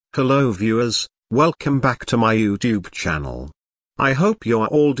Hello viewers, welcome back to my YouTube channel. I hope you are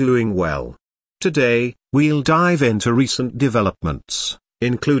all doing well. Today, we'll dive into recent developments,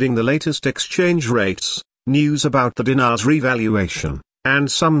 including the latest exchange rates, news about the dinar's revaluation, and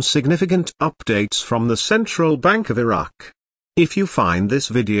some significant updates from the Central Bank of Iraq. If you find this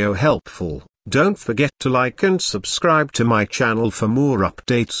video helpful, don't forget to like and subscribe to my channel for more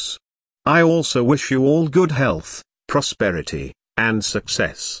updates. I also wish you all good health, prosperity, and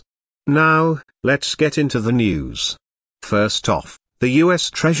success. Now, let's get into the news. First off, the US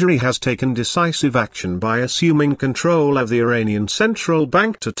Treasury has taken decisive action by assuming control of the Iranian central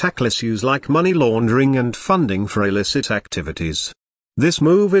bank to tackle issues like money laundering and funding for illicit activities. This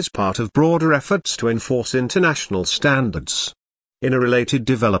move is part of broader efforts to enforce international standards. In a related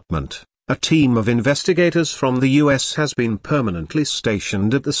development, a team of investigators from the US has been permanently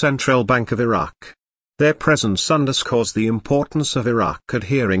stationed at the Central Bank of Iraq. Their presence underscores the importance of Iraq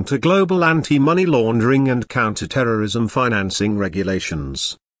adhering to global anti-money laundering and counter-terrorism financing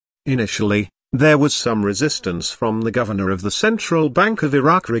regulations. Initially, there was some resistance from the governor of the Central Bank of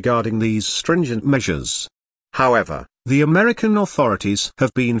Iraq regarding these stringent measures. However, the American authorities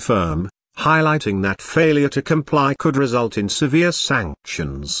have been firm, highlighting that failure to comply could result in severe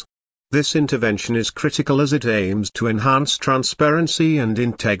sanctions. This intervention is critical as it aims to enhance transparency and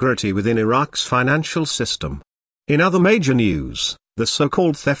integrity within Iraq's financial system. In other major news, the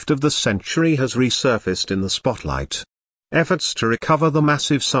so-called theft of the century has resurfaced in the spotlight. Efforts to recover the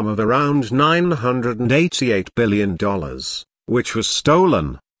massive sum of around $988 billion, which was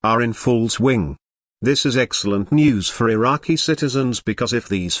stolen, are in full swing. This is excellent news for Iraqi citizens because if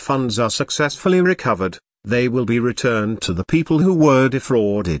these funds are successfully recovered, they will be returned to the people who were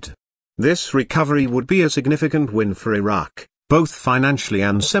defrauded. This recovery would be a significant win for Iraq, both financially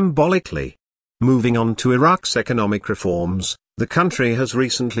and symbolically. Moving on to Iraq's economic reforms, the country has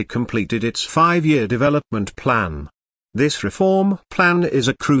recently completed its 5-year development plan. This reform plan is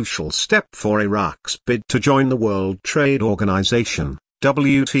a crucial step for Iraq's bid to join the World Trade Organization,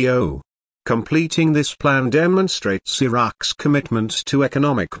 WTO. Completing this plan demonstrates Iraq's commitment to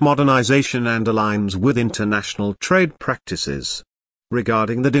economic modernization and aligns with international trade practices.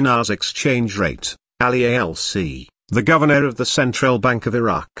 Regarding the dinar's exchange rate, Ali Alc, the governor of the Central Bank of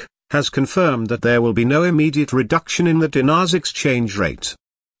Iraq, has confirmed that there will be no immediate reduction in the dinar's exchange rate.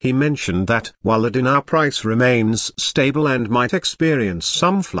 He mentioned that, while the dinar price remains stable and might experience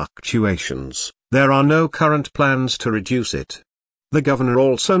some fluctuations, there are no current plans to reduce it. The governor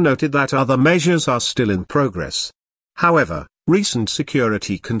also noted that other measures are still in progress. However, recent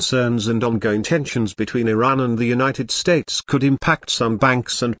security concerns and ongoing tensions between Iran and the United States could impact some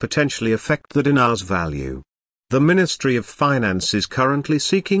banks and potentially affect the dinar's value. The Ministry of Finance is currently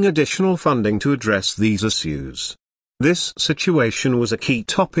seeking additional funding to address these issues. This situation was a key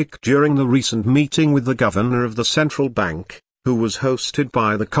topic during the recent meeting with the governor of the central bank, who was hosted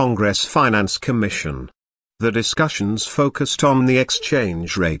by the Congress Finance Commission. The discussions focused on the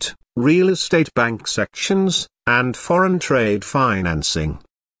exchange rate, real estate bank sections, and foreign trade financing.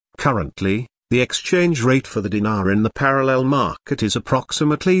 Currently, the exchange rate for the dinar in the parallel market is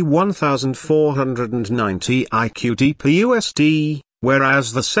approximately 1,490 IQD per USD,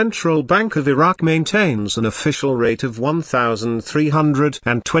 whereas the Central Bank of Iraq maintains an official rate of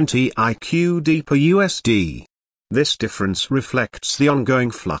 1,320 IQD per USD. This difference reflects the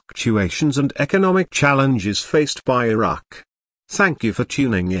ongoing fluctuations and economic challenges faced by Iraq. Thank you for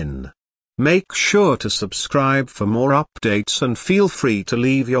tuning in. Make sure to subscribe for more updates and feel free to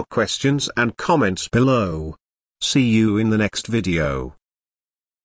leave your questions and comments below. See you in the next video.